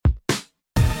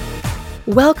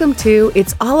Welcome to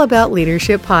It's All About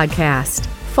Leadership podcast.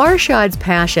 Farshad's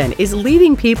passion is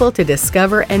leading people to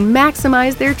discover and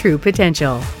maximize their true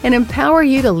potential and empower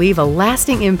you to leave a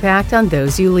lasting impact on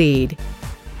those you lead.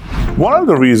 One of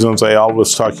the reasons I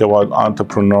always talk about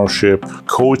entrepreneurship,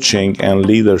 coaching, and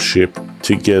leadership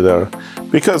together,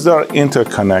 because they're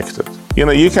interconnected.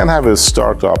 You can have a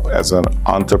startup as an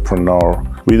entrepreneur.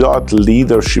 Without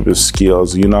leadership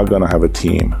skills, you're not going to have a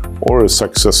team or a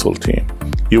successful team.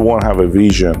 You won't have a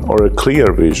vision or a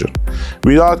clear vision.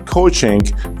 Without coaching,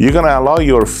 you're going to allow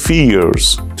your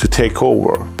fears to take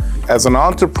over. As an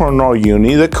entrepreneur, you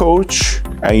need a coach,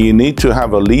 and you need to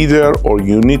have a leader, or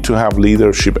you need to have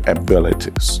leadership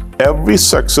abilities. Every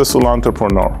successful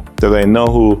entrepreneur that I know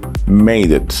who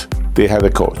made it, they had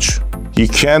a coach. You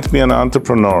can't be an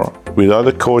entrepreneur without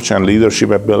a coach and leadership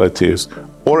abilities,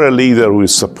 or a leader who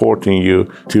is supporting you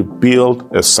to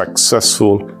build a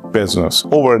successful business.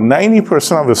 Over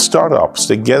 90% of the startups,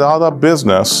 they get out of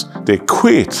business, they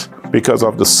quit because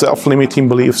of the self-limiting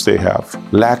beliefs they have,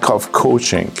 lack of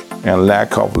coaching, and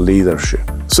lack of leadership.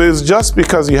 So it's just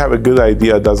because you have a good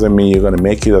idea doesn't mean you're going to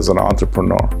make it as an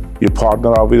entrepreneur. You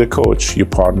partner up with a coach, you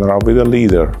partner up with a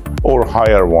leader, or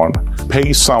hire one.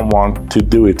 Pay someone to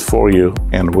do it for you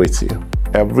and with you.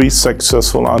 Every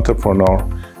successful entrepreneur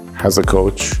has a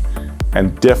coach,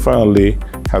 and definitely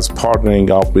has partnering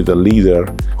up with a leader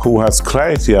who has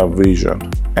clarity of vision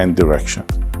and direction.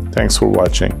 Thanks for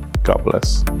watching. God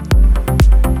bless.